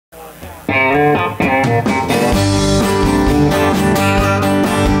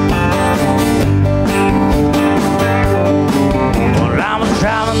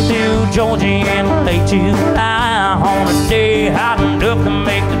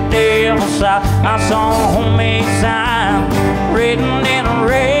hillside, I saw a homemade sign written in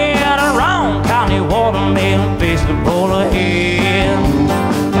red, around county watermelon festival ahead.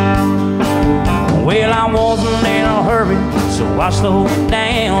 Well, I wasn't in a hurry, so I slowed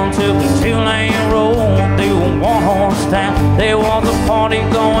down, took a two-lane road through a one-horse town. There was a party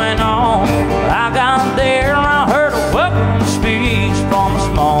going on. I got there, I heard a welcome speech from a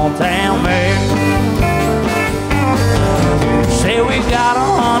small-town mayor. Said we got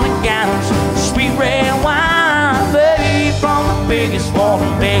 100 gallons of sweet red wine, baby, from the biggest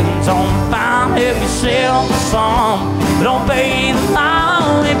watermelons on the vine. If you sell some, don't pay the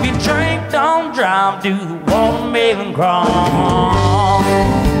line. If you drink, don't drive, do the watermelon crawl.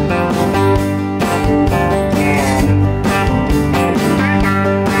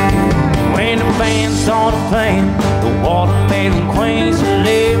 When the band started playing the Watermelon Queen, said,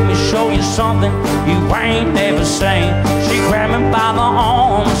 let me show you something you ain't never seen. She grabbed me by the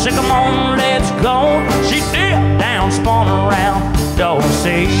arm, said, come on, let's go. She dipped down, spun around, don't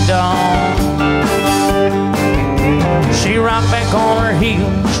say don't. She rocked back on her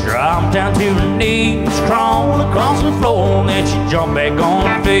heels, dropped down to her knees, crawled across the floor, then she jumped back on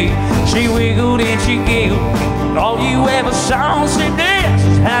her feet. She wiggled and she giggled, all you ever saw. Said, this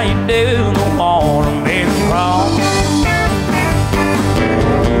is how you do the watermelon crawl.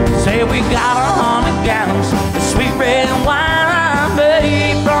 Say we got 100 gallons of sweet red wine,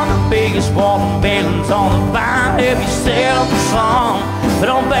 babe, from the biggest watermelons on the vine. If you sell some, but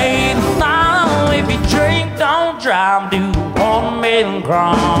don't pay the line. If you drink, don't drive, do the watermelon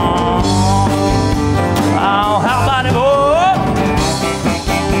crawl. Oh, how about it, boy?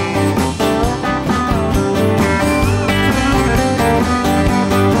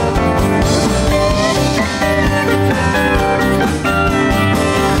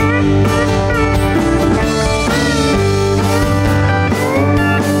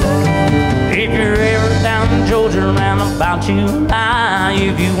 Georgia round about July.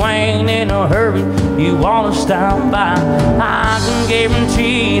 If you ain't in a hurry, you wanna stop by, I can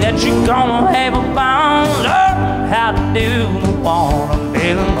guarantee that you're gonna have a ball. Learn how to do the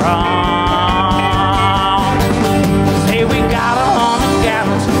watermelon crawl. Say we got 100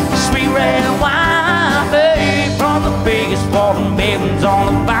 gallons of sweet red wine, babe, from the biggest watermelons on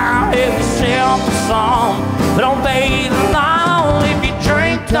the vine. If you sell for some, but don't pay the law. If you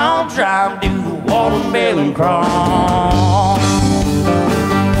drink, don't drive, do the watermelon crawl.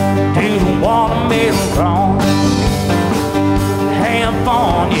 Do the watermelon crawl. Have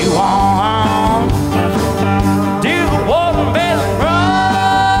fun, you all.